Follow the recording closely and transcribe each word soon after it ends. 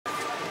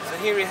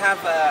here we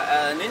have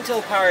an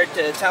Intel powered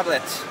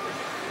tablet.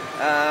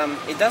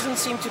 It doesn't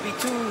seem to be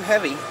too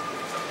heavy,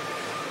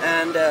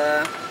 and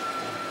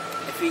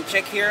if we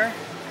check here,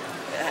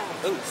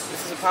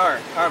 this is a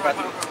power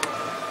button.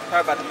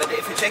 But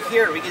if you check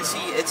here, we can see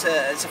it's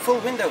a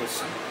full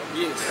Windows.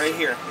 Yes. Right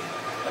here.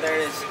 Oh, there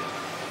it is.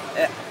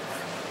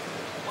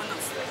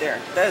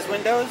 There's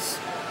Windows,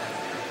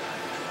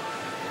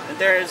 and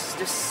there's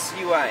this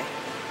UI.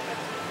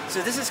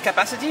 So this is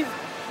capacitive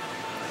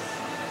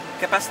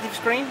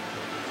screen.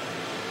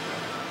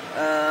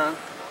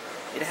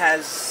 It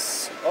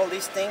has all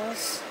these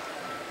things.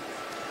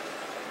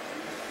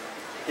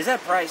 Is there a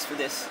price for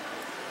this?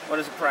 What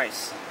is the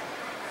price?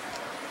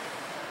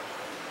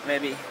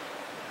 Maybe.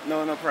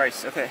 No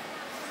price. Okay.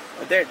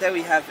 But there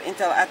we have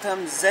Intel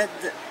Atom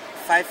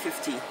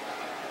Z550,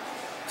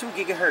 2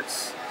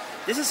 gigahertz.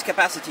 This is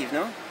capacitive,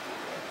 no?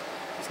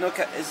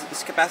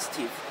 It's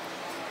capacitive.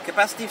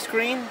 Capacitive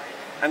screen.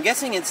 I'm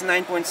guessing it's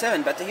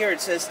 9.7, but here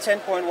it says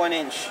 10.1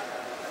 inch.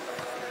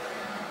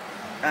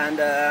 And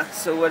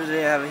so what do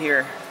they have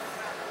here?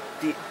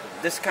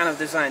 This kind of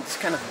design, this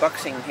kind of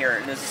boxing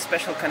here. There's a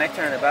special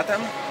connector on the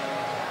bottom.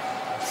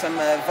 Some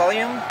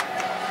volume.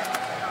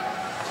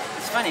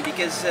 It's funny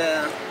because,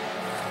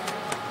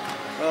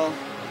 well,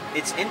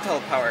 it's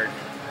Intel powered.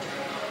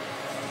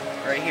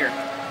 Right here.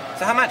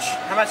 So how much?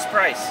 How much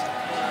price?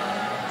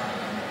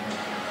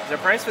 Is there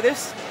a price for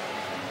this?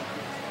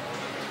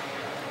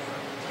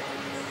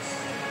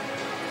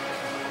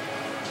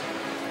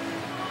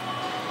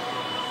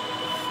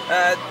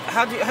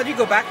 How do you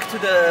go back to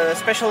the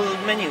special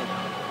menu?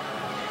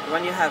 The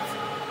one you have.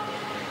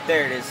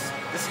 There it is.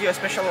 This is your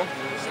special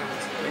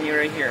menu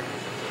right here.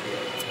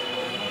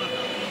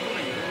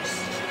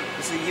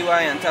 This is the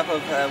UI on top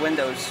of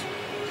Windows.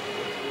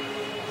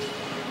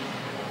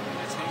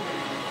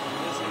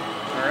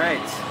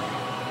 Alright.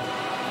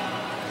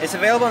 It's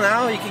available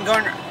now. You can go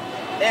on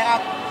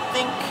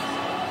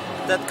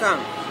erathink.com.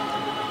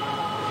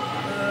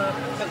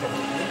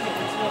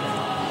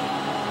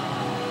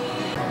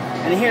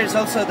 And here is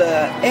also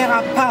the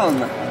Era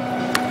Palm.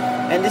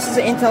 And this is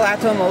the Intel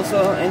Atom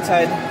also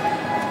inside.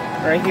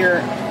 Right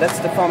here, that's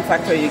the form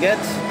factor you get.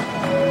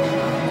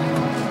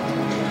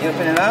 You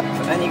open it up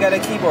and you got a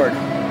keyboard.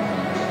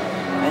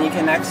 And you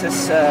can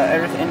access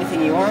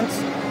anything you want.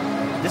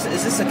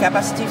 Is this a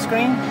capacitive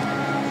screen?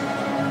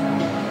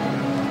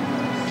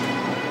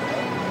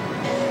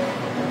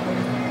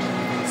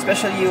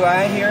 Special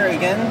UI here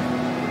again.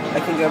 I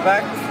can go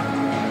back.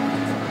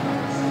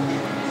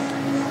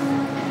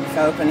 If I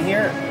open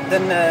here,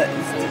 then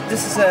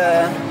this is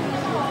a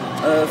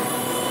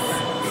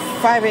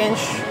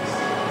 5-inch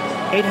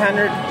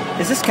 800.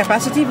 Is this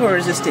capacitive or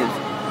resistive?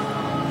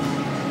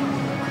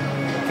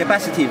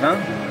 Capacitive, huh?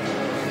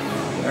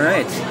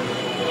 Alright.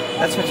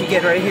 That's what you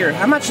get right here.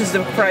 How much is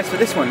the price for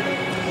this one?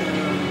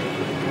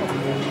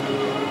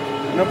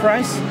 No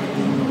price?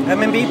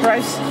 MMB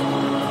price?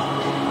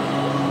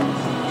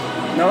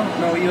 No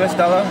US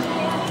dollar?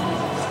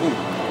 Ooh.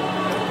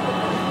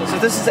 So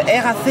this is the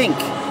Era Think.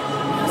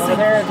 Over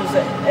there there's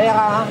the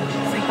Era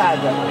Pad.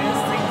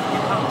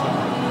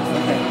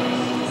 Okay.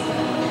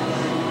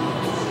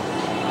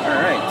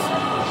 Alright.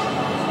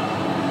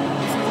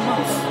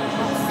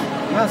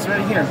 Mouse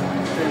right here.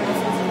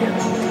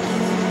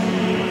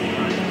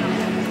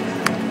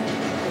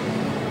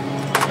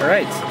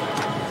 Alright.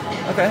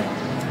 Okay.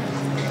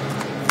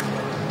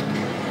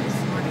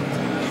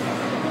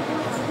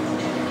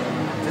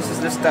 This is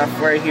the stuff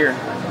right here.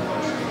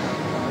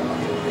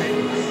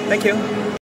 Thank you.